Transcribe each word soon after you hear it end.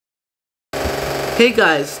Hey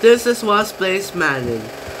guys, this is Madden.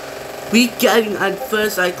 We getting our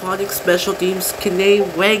first iconic special teams kene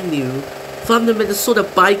Nwangwu from the Minnesota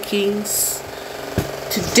Vikings.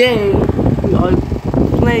 Today we are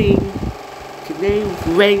playing kene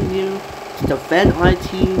Nwangwu to defend our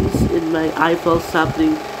teams in my IFL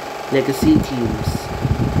Sapling Legacy teams.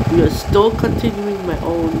 We are still continuing my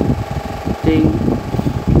own thing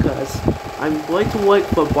because I'm going to work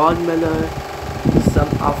for Von Miller,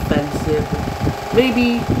 some offensive.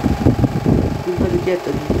 Maybe we're gonna get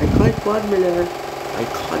an iconic Von Miller,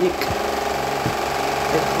 iconic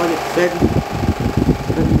Fred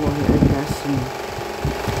Warner, and that's me.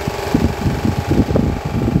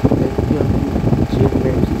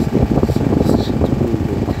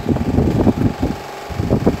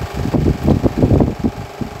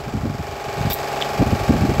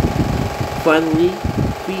 Finally,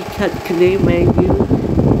 we can kene Nwangwu.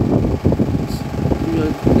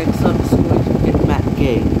 Next up is going to get Matt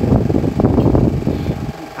Gay.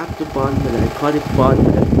 After Von Miller, iconic Von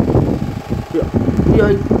Miller. We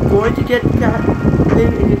are going to get that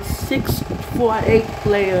thing in its 6-4-8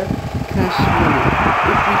 player cash money.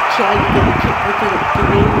 If we try to get a kick into the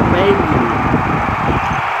kene Nwangwu.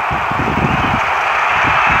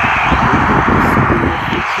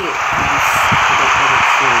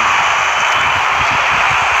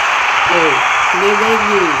 Kene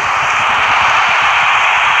Nwangwu.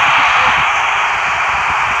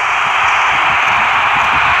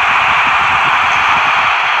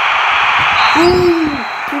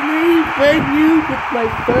 Kene Nwangwu with my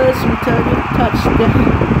first returning touchdown.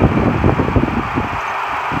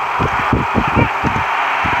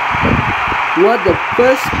 What the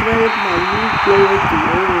first play of my new player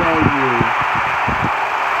kene Nwangwu.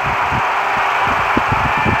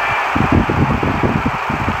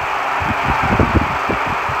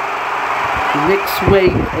 Next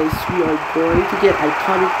wave is we are going to get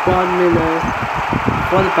iconic Von Miller,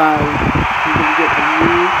 followed by we're going to get a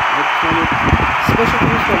new iconic special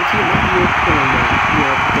things from Team of the Year corner.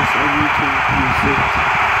 Yeah, because I need to use it.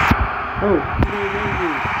 Oh, kene Nwangwu.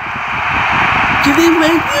 Kene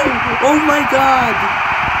Nwangwu! Oh my god!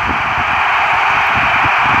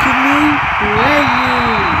 Kene Nwangwu!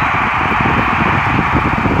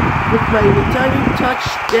 With my returning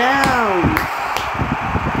touchdown!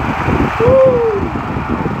 Woo!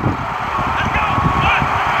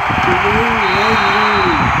 Kene Nwangwu!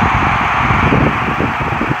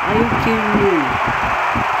 Are you kidding me?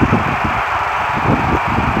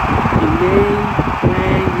 Kene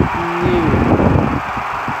Nwangwu.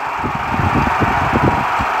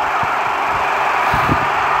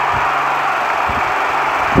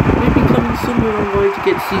 Maybe coming soon when I'm going to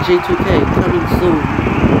get CJ2K. Coming soon.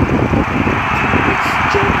 It's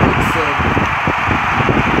Joe Mixon.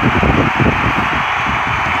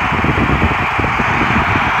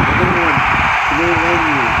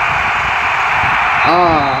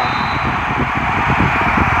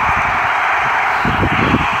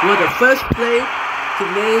 Well, the first play,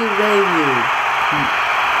 kene Nwangwu.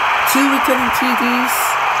 2 returning TDs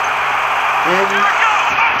and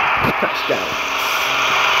touchdown.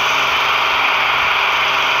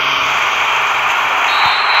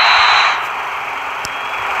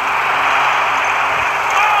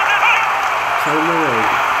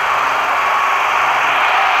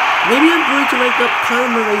 Maybe I'm going to wake up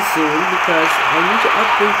soon because I need to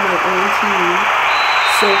upgrade my own team.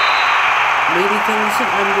 So maybe coming soon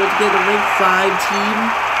I'm going to get a rank 5 team.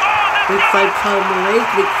 Rank 5 rank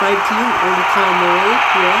 5 team, only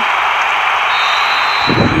yeah.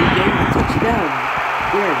 We're getting a touchdown.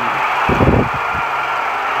 Again.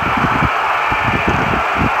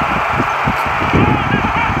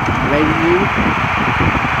 Nwangwu.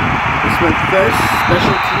 It's my first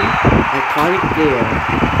special team iconic player.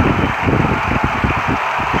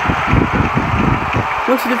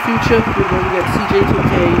 Once in the future, we're going to get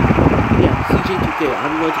CJ2K. Yeah, CJ2K.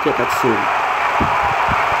 I'm going to get that soon.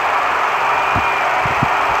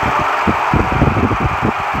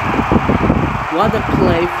 What a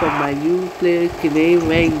play from my new player, kene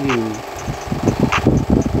Nwangwu.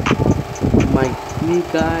 My new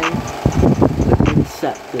guy got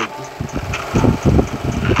intercepted.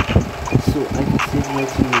 So I can save my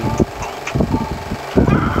team.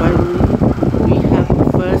 Finally, we have the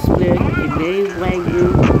first player, kene Nwangwu,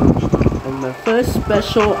 and my first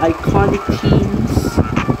special iconic teams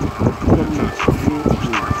from my new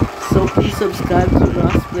team. So please subscribe to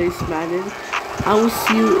Last Place Madden. I will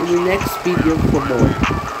see you in the next video for more.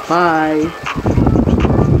 Bye.